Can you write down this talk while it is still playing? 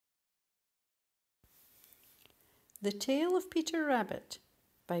The Tale of Peter Rabbit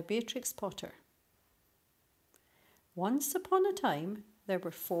by Beatrix Potter. Once upon a time there were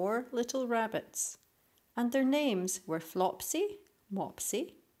 4 little rabbits, and their names were Flopsy,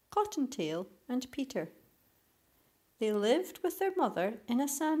 Mopsy, Cottontail, and Peter. They lived with their mother in a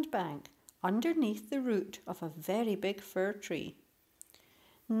sandbank underneath the root of a very big fir tree.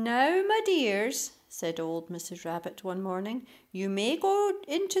 "Now, my dears," said old Mrs. Rabbit one morning, "you may go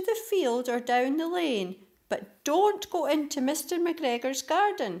into the field or down the lane, but don't go into Mr. McGregor's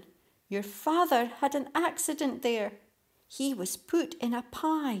garden. Your father had an accident there. He was put in a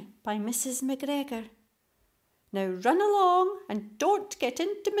pie by Mrs. McGregor. Now run along and don't get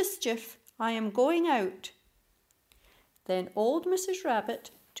into mischief. I am going out." Then old Mrs.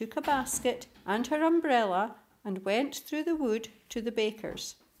 Rabbit took a basket and her umbrella and went through the wood to the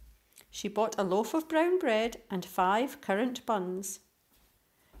baker's. She bought a loaf of brown bread and 5 currant buns.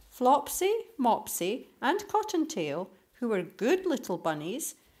 Flopsy, Mopsy, and Cottontail, who were good little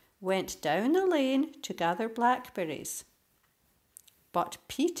bunnies, went down the lane to gather blackberries. But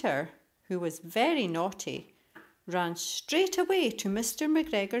Peter, who was very naughty, ran straight away to Mr.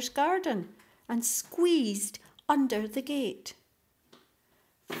 McGregor's garden and squeezed under the gate.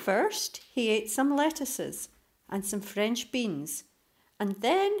 First he ate some lettuces and some French beans, and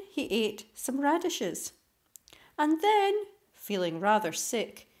then he ate some radishes. And then, feeling rather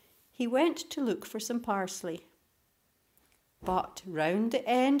sick, he went to look for some parsley. But round the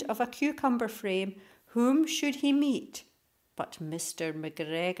end of a cucumber frame, whom should he meet but Mr.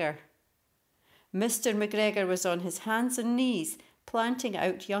 McGregor? Mr. McGregor was on his hands and knees planting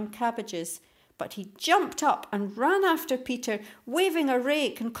out young cabbages, but he jumped up and ran after Peter, waving a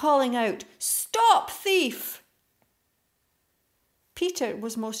rake and calling out, "Stop, thief!" Peter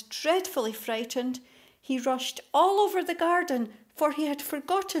was most dreadfully frightened. He rushed all over the garden, for he had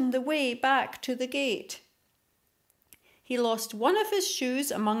forgotten the way back to the gate. He lost one of his shoes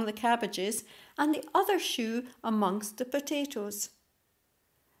among the cabbages and the other shoe amongst the potatoes.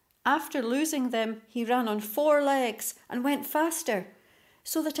 After losing them, he ran on 4 legs and went faster,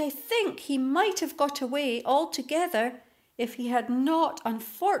 so that I think he might have got away altogether if he had not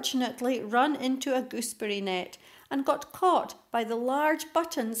unfortunately run into a gooseberry net and got caught by the large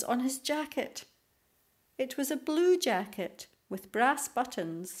buttons on his jacket. It was a blue jacket with brass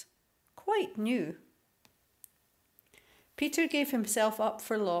buttons, quite new. Peter gave himself up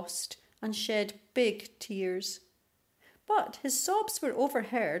for lost and shed big tears. But his sobs were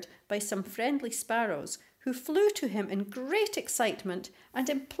overheard by some friendly sparrows who flew to him in great excitement and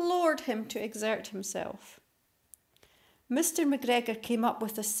implored him to exert himself. Mr. McGregor came up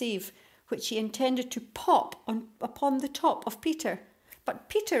with a sieve which he intended to pop upon the top of Peter, but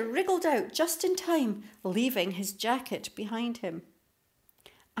Peter wriggled out just in time, leaving his jacket behind him,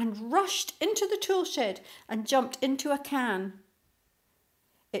 and rushed into the tool shed and jumped into a can.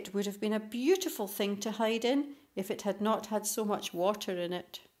 It would have been a beautiful thing to hide in if it had not had so much water in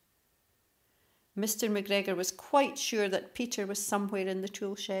it. Mr. McGregor was quite sure that Peter was somewhere in the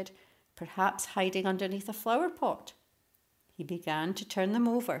tool shed, perhaps hiding underneath a flower pot. He began to turn them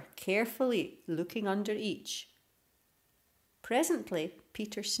over, carefully looking under each. Presently,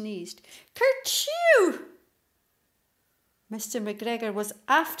 Peter sneezed. "Kerchew!" Mr. McGregor was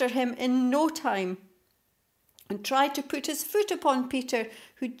after him in no time and tried to put his foot upon Peter,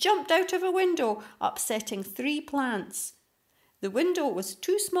 who jumped out of a window, upsetting 3 plants. The window was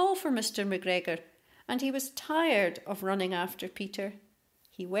too small for Mr. McGregor, and he was tired of running after Peter.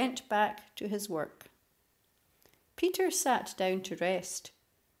 He went back to his work. Peter sat down to rest.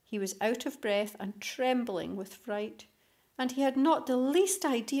 He was out of breath and trembling with fright, and he had not the least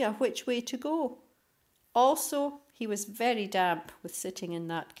idea which way to go. Also, he was very damp with sitting in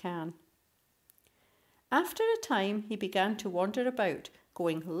that can. After a time, he began to wander about,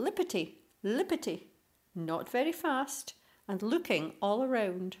 going lippity, lippity, not very fast, and looking all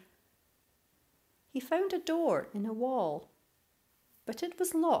around. He found a door in a wall, but it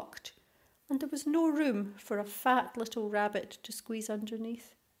was locked, and there was no room for a fat little rabbit to squeeze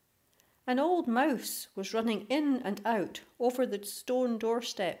underneath. An old mouse was running in and out over the stone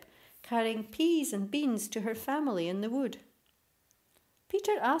doorstep, carrying peas and beans to her family in the wood.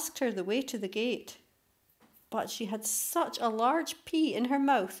 Peter asked her the way to the gate, but she had such a large pea in her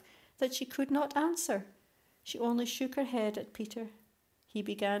mouth that she could not answer. She only shook her head at Peter. He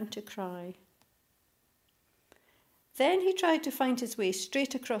began to cry. Then he tried to find his way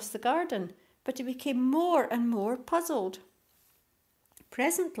straight across the garden, but he became more and more puzzled.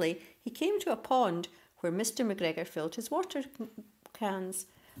 Presently he came to a pond where Mr. McGregor filled his water cans.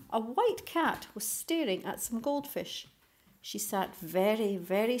 A white cat was staring at some goldfish. She sat very,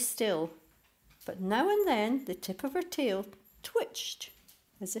 very still. but now and then the tip of her tail twitched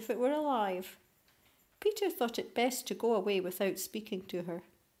as if it were alive. Peter thought it best to go away without speaking to her.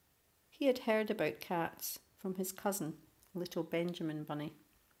 He had heard about cats from his cousin, little Benjamin Bunny.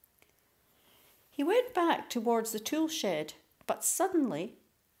 He went back towards the tool shed, but suddenly,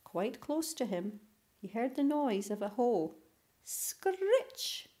 quite close to him, he heard the noise of a hoe.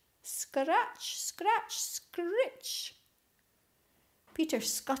 Scritch, scratch, scratch, scritch. Peter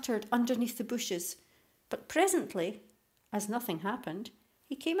scuttered underneath the bushes, but presently, as nothing happened,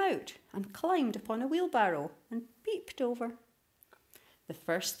 he came out and climbed upon a wheelbarrow and peeped over. The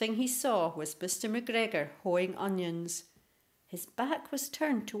first thing he saw was Mr. McGregor hoeing onions. His back was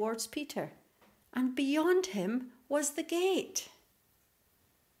turned towards Peter, and beyond him was the gate.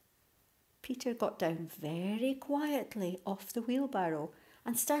 Peter got down very quietly off the wheelbarrow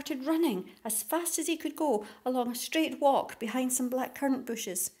and started running as fast as he could go along a straight walk behind some blackcurrant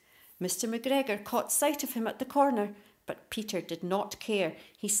bushes. Mr. McGregor caught sight of him at the corner, but Peter did not care.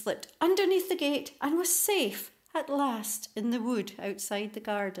 He slipped underneath the gate and was safe at last in the wood outside the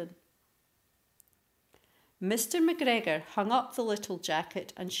garden. Mr. McGregor hung up the little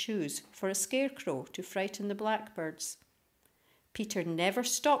jacket and shoes for a scarecrow to frighten the blackbirds. Peter never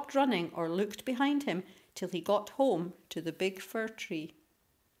stopped running or looked behind him till he got home to the big fir tree.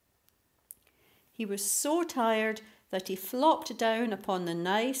 He was so tired that he flopped down upon the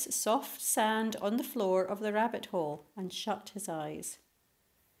nice soft sand on the floor of the rabbit hole and shut his eyes.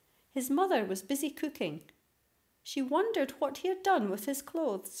 His mother was busy cooking. She wondered what he had done with his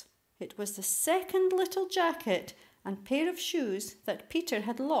clothes. It was the second little jacket and pair of shoes that Peter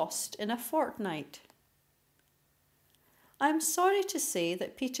had lost in a fortnight. I am sorry to say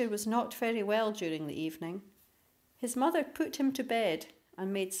that Peter was not very well during the evening. His mother put him to bed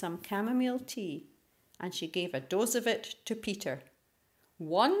and made some chamomile tea, and she gave a dose of it to Peter.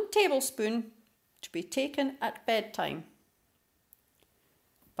 1 tablespoon to be taken at bedtime.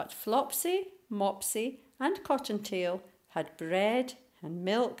 But Flopsy, Mopsy and Cottontail had bread and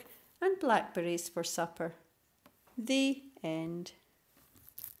milk and blackberries for supper. The end.